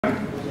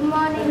Good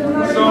morning.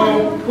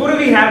 So, who do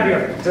we have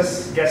here?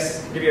 Just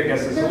guess, give your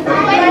guesses.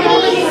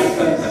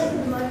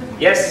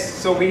 Yes,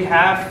 so we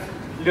have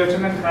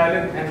Lieutenant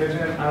Khaled and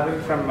Lieutenant Adel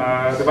from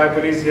Dubai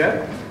Police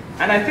here.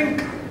 And I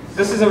think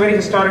this is a very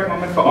historic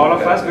moment for all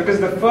of us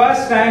because the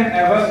first time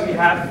ever we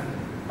have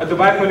a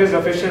Dubai Police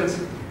officials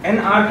in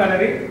our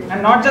Kalari,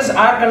 and not just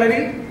our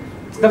Kalari,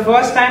 it's the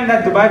first time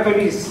that Dubai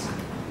Police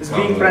is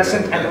being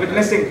present and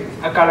witnessing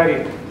a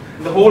Kalari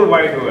in the whole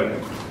wide world.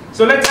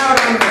 So let's have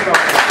a round of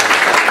applause.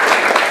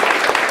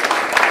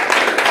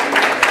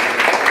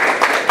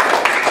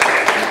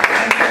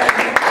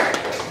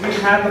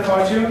 We have the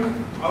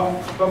fortune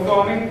of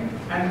performing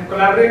and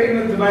collaborating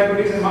with Dubai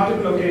Police in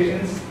multiple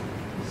locations,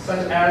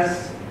 such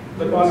as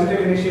the Positive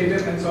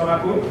Initiative in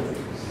Sonapur,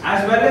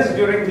 as well as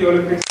during the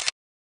Olympics.